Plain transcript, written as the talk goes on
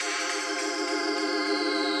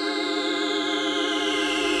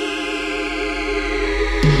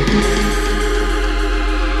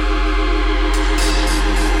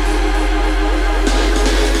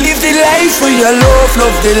life where you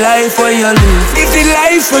love the life where you live. If the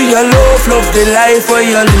life where you love the life where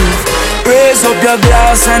you live. Raise up your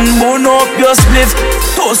glass and burn up your spliff.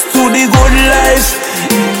 Toast to the good life.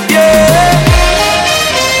 Yeah.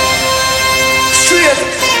 Straight.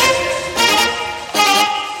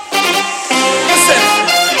 Listen.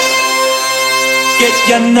 Get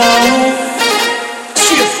you now.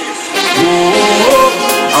 Straight. Oh,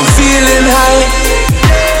 I'm feeling high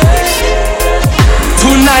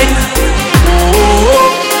tonight.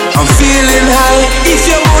 Oh, I'm feeling high. If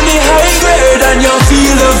you're only high grade and you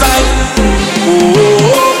feel the vibe.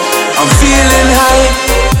 Oh, I'm feeling high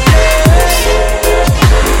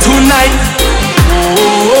tonight.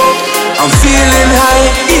 Oh, I'm feeling high.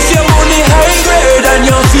 If you're only high grade and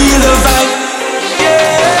you feel the vibe.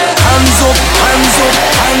 Yeah. Hands up, hands up,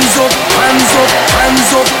 hands up, hands up,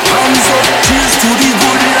 hands up, hands up. Cheers to the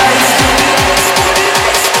good life.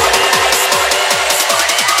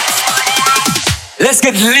 Let's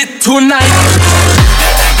get lit tonight.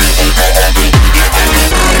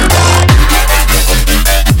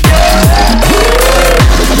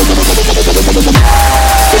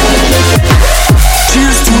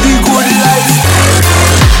 Cheers to the good life.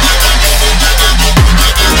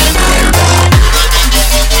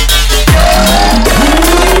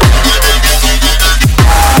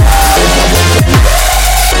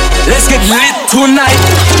 Let's get lit tonight.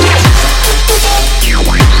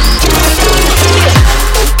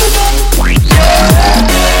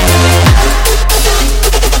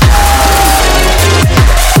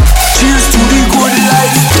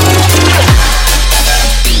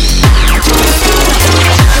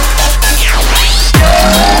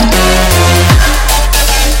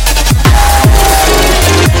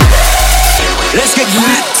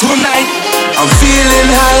 Tonight, I'm feeling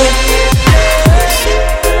high.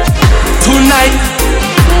 Tonight,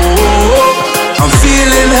 oh, I'm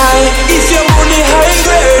feeling high. If you're only high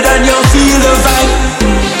grade and you feel the vibe.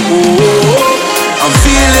 Oh, I'm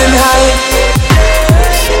feeling high.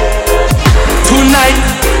 Tonight,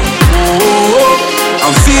 oh,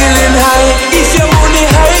 I'm feeling high. If you're only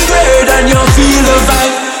high grade and you feel the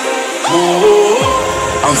vibe. Oh,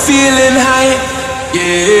 I'm feeling high.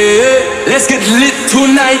 Yeah. Let's get lit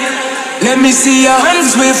tonight. Let me see your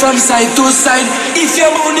hands wave from side to side. If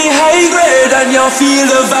you're only high grade and you feel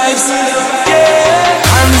the vibes. Yeah.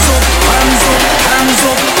 Hands up, hands up, hands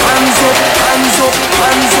up, hands up, hands up,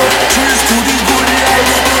 hands up. Cheers to the good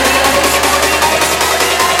life.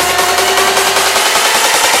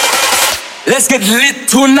 Let's get lit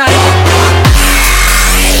tonight.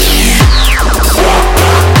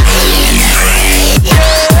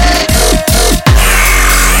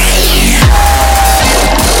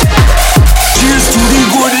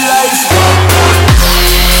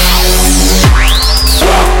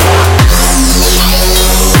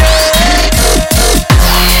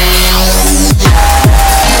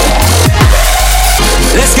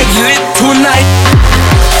 Let's get lit tonight.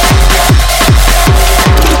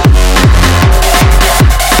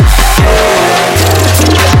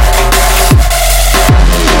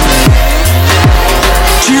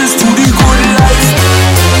 Cheers to the good life.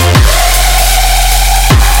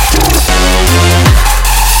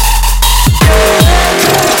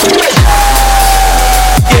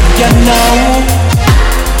 Get ya now.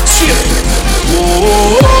 Shit.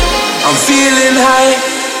 Oh, I'm feeling high.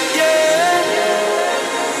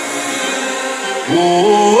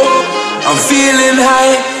 Oh, I'm feeling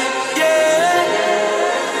high.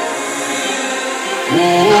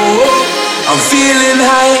 Oh, I'm feeling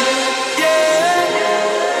high.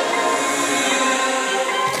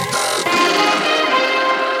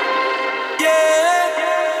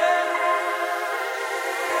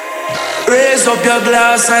 Raise up your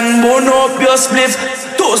glass and burn up your spliff.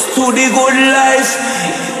 Toast to the good life.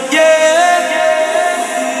 Yeah.